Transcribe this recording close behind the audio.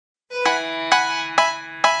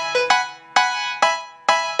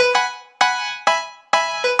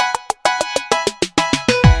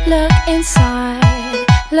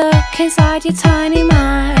look inside your tiny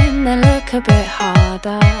mind, then look a bit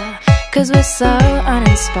harder. 'Cause we're so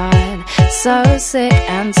uninspired, so sick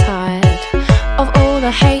and tired of all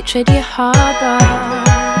the hatred you harbor.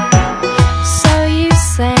 So you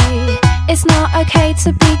say it's not okay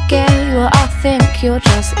to be gay. Well, I think you're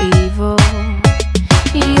just evil.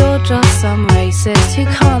 You're just some racist who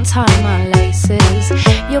can't tie my laces.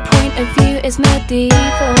 Your point of view is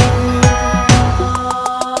medieval.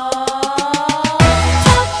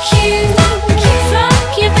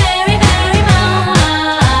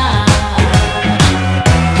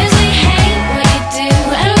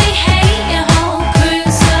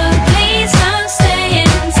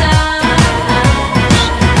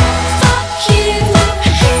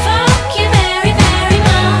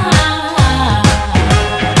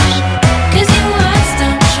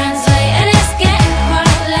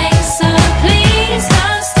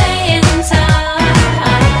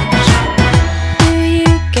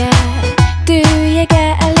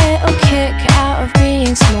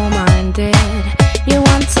 Small-minded, you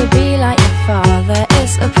want to be like your father.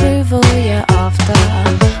 It's approval you're after.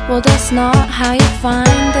 Well, that's not how you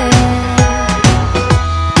find it.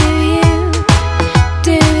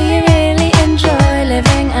 Do you really enjoy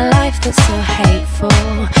living a life that's so hateful?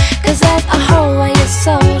 'Cause there's a hole where your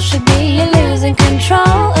soul should be. You're losing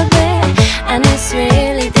control of it, and it's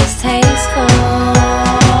really distasteful.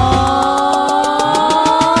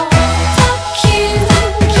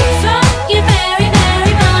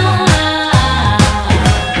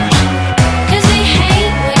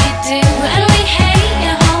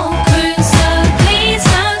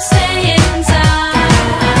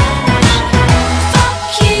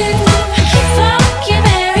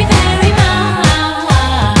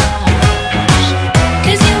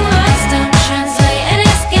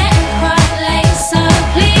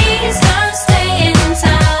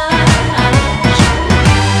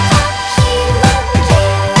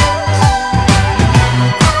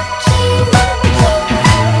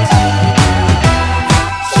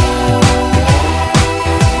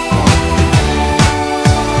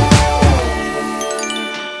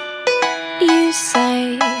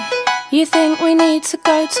 Say you think we need to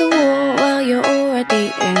go to war. Well, you're already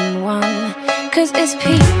in one. 'Cause it's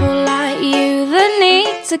people like you that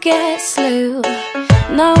need to get slew.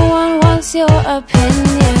 No one wants your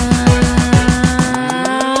opinion.